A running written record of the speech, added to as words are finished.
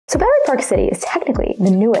So Battery Park City is technically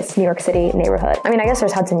the newest New York City neighborhood. I mean, I guess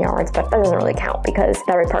there's Hudson Yards, but that doesn't really count because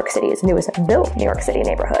Battery Park City is the newest built New York City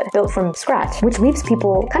neighborhood, built from scratch, which leaves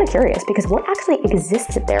people kind of curious because what actually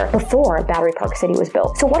existed there before Battery Park City was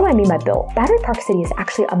built? So what do I mean by built? Battery Park City is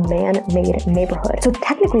actually a man-made neighborhood. So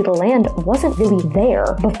technically the land wasn't really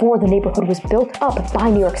there before the neighborhood was built up by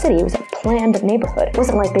New York City. It was a planned neighborhood. It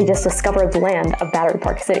wasn't like they just discovered the land of Battery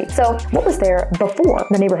Park City. So what was there before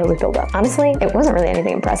the neighborhood was built up? Honestly, it wasn't really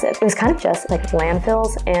anything impressive. It was kind of just like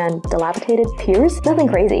landfills and dilapidated piers. Nothing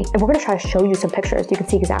crazy. And we're going to try to show you some pictures. You can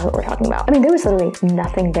see exactly what we're talking about. I mean, there was literally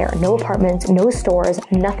nothing there. No apartments, no stores,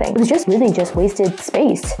 nothing. It was just really just wasted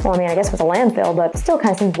space. Well, I mean, I guess it was a landfill, but still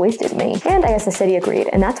kind of seems wasted to me. And I guess the city agreed.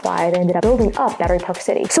 And that's why they ended up building up Battery Park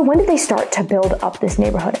City. So when did they start to build up this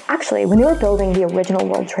neighborhood? Actually, when they were building the original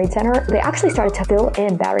World Trade Center, they actually started to fill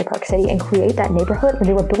in Battery Park City and create that neighborhood when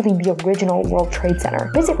they were building the original World Trade Center.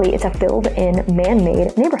 Basically, it's a filled-in,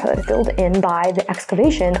 man-made neighborhood, filled in by the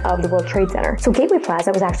excavation of the World Trade Center. So Gateway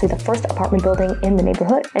Plaza was actually the first apartment building in the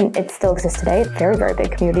neighborhood, and it still exists today. Very, very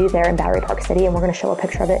big community there in Battery Park City, and we're going to show a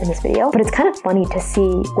picture of it in this video. But it's kind of funny to see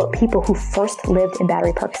what people who first lived in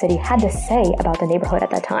Battery Park City had to say about the neighborhood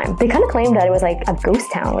at that time. They kind of claimed that it was like a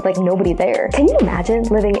ghost town with like nobody there. Can you imagine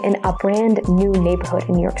living in a brand new neighborhood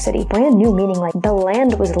in New York City? Brand new meaning like the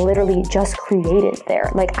land was literally just created there.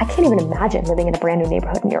 Like I can't even imagine living in a brand new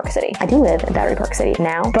neighborhood in New York City. I do live in Battery Park City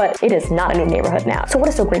now, but it is not a new neighborhood now. So what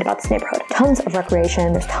is so great about this neighborhood? Tons of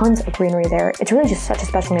recreation, there's tons of greenery there. It's really just such a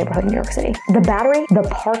special neighborhood in New York City. The Battery, the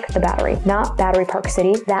park, the Battery, not Battery Park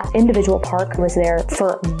City. That individual park was there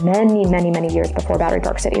for many, many, many years before Battery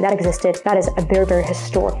Park City. That existed. That is a very, very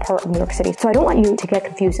historic part of New York City. So I don't want you to get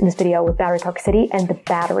confused in this video with Battery Park City and the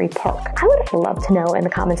Battery Park. I would love to know in the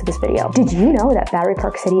comments of this video, did you know that Battery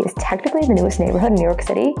Park City is technically the newest neighborhood in New York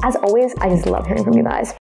City? As always, I just love hearing from you guys.